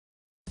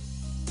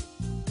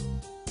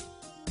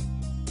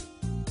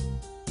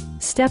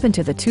Step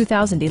into the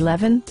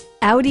 2011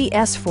 Audi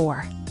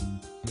S4.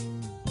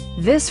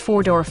 This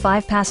four-door,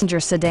 five-passenger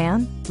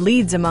sedan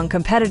leads among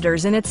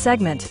competitors in its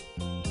segment.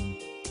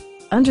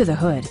 Under the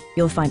hood,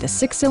 you'll find a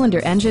six-cylinder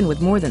engine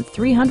with more than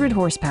 300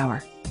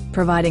 horsepower,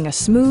 providing a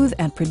smooth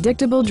and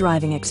predictable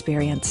driving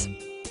experience.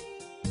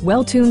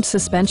 Well-tuned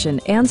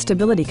suspension and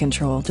stability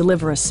control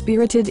deliver a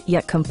spirited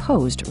yet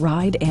composed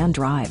ride and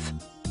drive.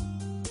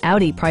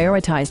 Audi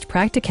prioritized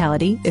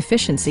practicality,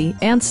 efficiency,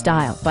 and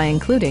style by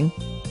including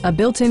a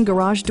built-in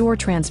garage door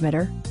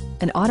transmitter,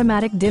 an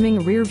automatic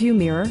dimming rear-view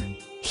mirror,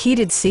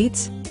 heated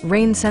seats,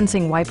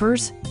 rain-sensing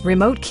wipers,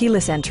 remote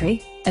keyless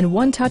entry, and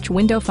one-touch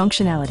window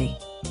functionality.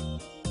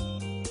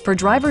 For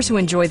drivers who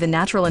enjoy the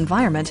natural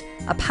environment,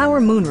 a power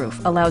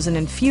moonroof allows an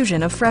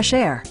infusion of fresh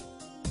air.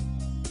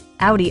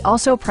 Audi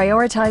also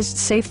prioritized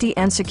safety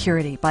and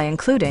security by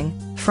including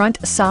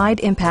front side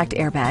impact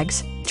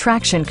airbags,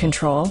 traction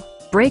control,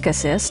 brake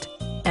assist,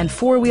 and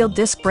four-wheel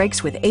disc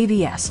brakes with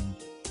ABS.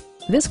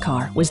 This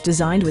car was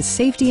designed with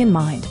safety in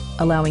mind,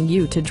 allowing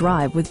you to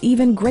drive with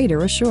even greater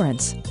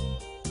assurance.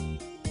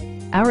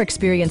 Our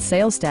experienced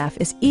sales staff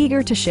is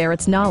eager to share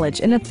its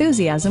knowledge and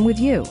enthusiasm with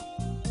you.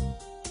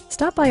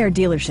 Stop by our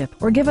dealership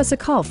or give us a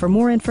call for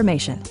more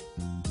information.